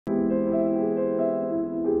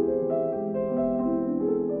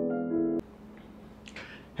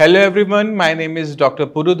Hello everyone, my name is Dr.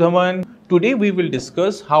 Puru Dhawan. Today we will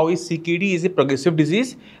discuss how CKD is a progressive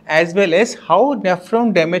disease as well as how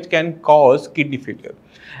nephron damage can cause kidney failure.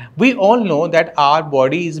 We all know that our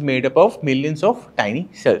body is made up of millions of tiny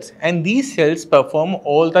cells and these cells perform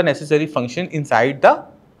all the necessary function inside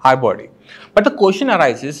our body. But the question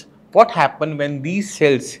arises, what happens when these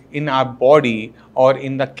cells in our body or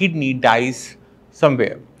in the kidney dies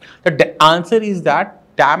somewhere? The answer is that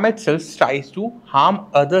damaged cells tries to harm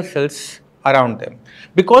other cells around them.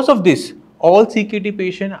 Because of this, all CKD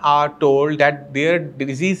patients are told that their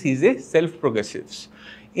disease is a self-progressive.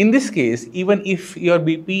 In this case, even if your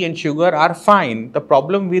BP and sugar are fine, the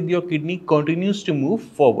problem with your kidney continues to move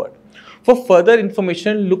forward. For further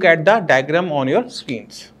information, look at the diagram on your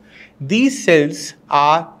screens. These cells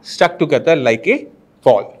are stuck together like a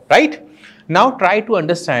ball, right? Now try to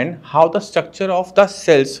understand how the structure of the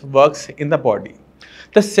cells works in the body.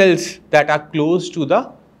 The cells that are close to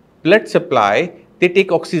the blood supply, they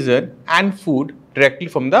take oxygen and food directly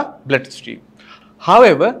from the bloodstream.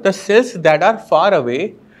 However, the cells that are far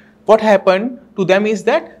away, what happened to them is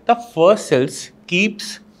that the first cells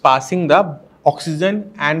keeps passing the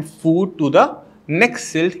oxygen and food to the next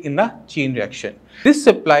cell in the chain reaction. This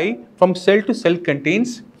supply from cell to cell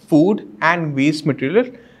contains food and waste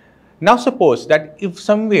material. Now suppose that if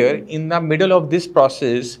somewhere in the middle of this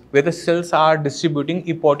process where the cells are distributing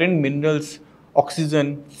important minerals,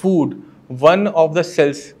 oxygen, food, one of the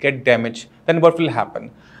cells get damaged, then what will happen?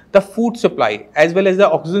 The food supply as well as the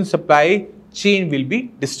oxygen supply chain will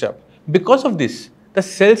be disturbed. Because of this, the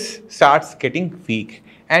cells starts getting weak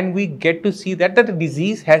and we get to see that the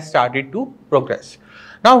disease has started to progress.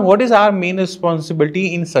 Now what is our main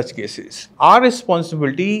responsibility in such cases? Our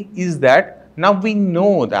responsibility is that now we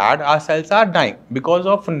know that our cells are dying because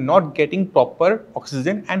of not getting proper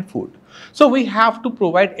oxygen and food. So we have to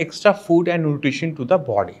provide extra food and nutrition to the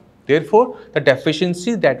body. Therefore, the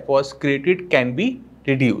deficiency that was created can be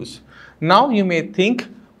reduced. Now you may think,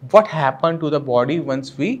 what happened to the body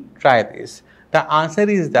once we try this? The answer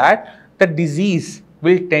is that the disease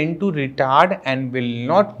will tend to retard and will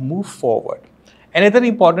not move forward. Another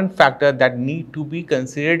important factor that need to be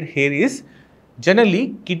considered here is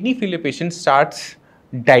generally, kidney failure patients starts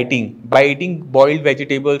dieting by eating boiled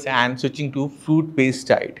vegetables and switching to fruit-based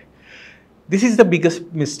diet. This is the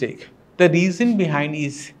biggest mistake. The reason behind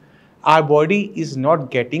is our body is not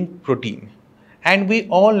getting protein. And we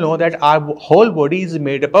all know that our whole body is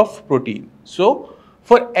made up of protein. So,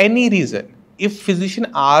 for any reason, if physician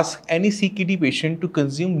asks any CKD patient to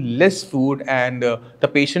consume less food and the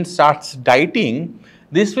patient starts dieting,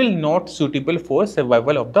 this will not suitable for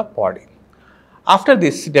survival of the body. After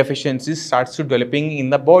this deficiency starts to developing in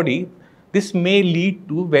the body, this may lead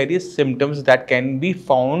to various symptoms that can be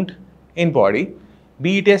found in body,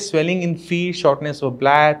 be it as swelling in feet, shortness of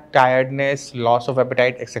breath, tiredness, loss of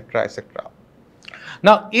appetite, etc. etc.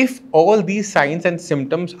 Now, if all these signs and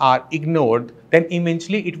symptoms are ignored, then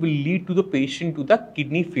eventually it will lead to the patient to the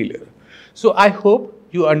kidney failure. So, I hope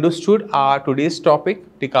you understood our today's topic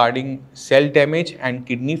regarding cell damage and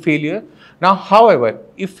kidney failure. Now, however,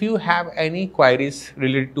 if you have any queries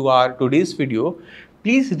related to our today's video,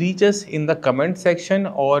 please reach us in the comment section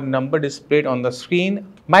or number displayed on the screen.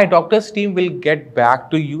 My doctor's team will get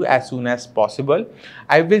back to you as soon as possible.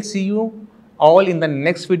 I will see you all in the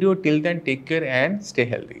next video. Till then, take care and stay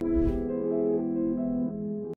healthy.